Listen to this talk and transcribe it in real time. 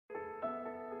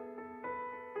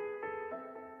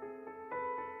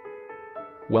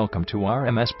Welcome to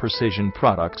RMS Precision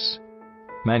Products,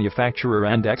 manufacturer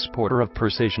and exporter of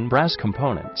precision brass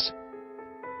components.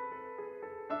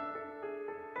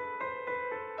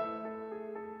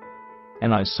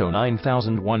 An ISO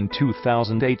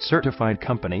 9001-2008 certified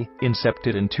company,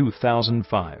 incepted in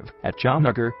 2005 at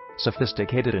Jamnagar,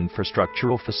 sophisticated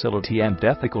infrastructural facility and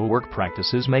ethical work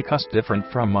practices make us different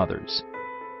from others.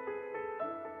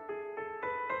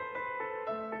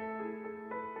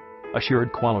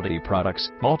 Assured quality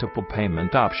products, multiple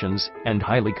payment options, and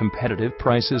highly competitive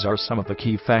prices are some of the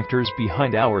key factors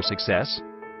behind our success.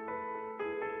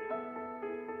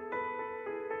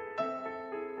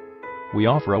 We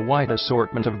offer a wide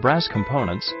assortment of brass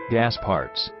components, gas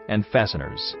parts, and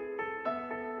fasteners.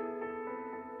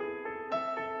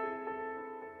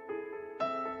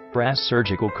 Brass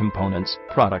surgical components,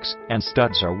 products, and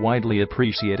studs are widely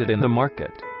appreciated in the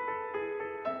market.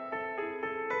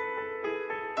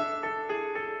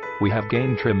 We have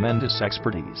gained tremendous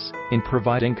expertise in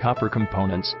providing copper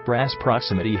components, brass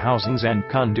proximity housings, and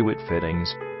conduit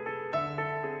fittings.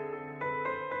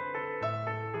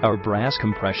 Our brass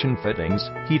compression fittings,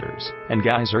 heaters, and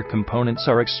geyser components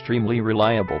are extremely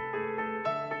reliable.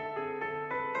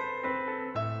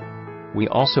 We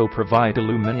also provide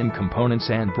aluminum components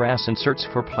and brass inserts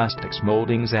for plastics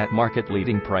moldings at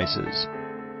market-leading prices.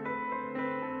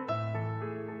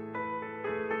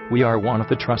 We are one of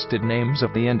the trusted names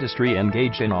of the industry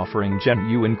engaged in offering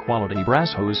genuine quality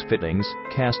brass hose fittings,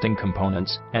 casting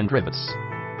components, and rivets.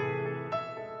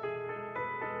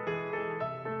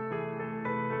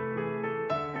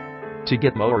 To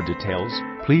get more details,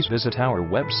 please visit our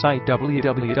website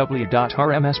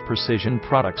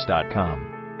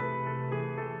www.rmsprecisionproducts.com.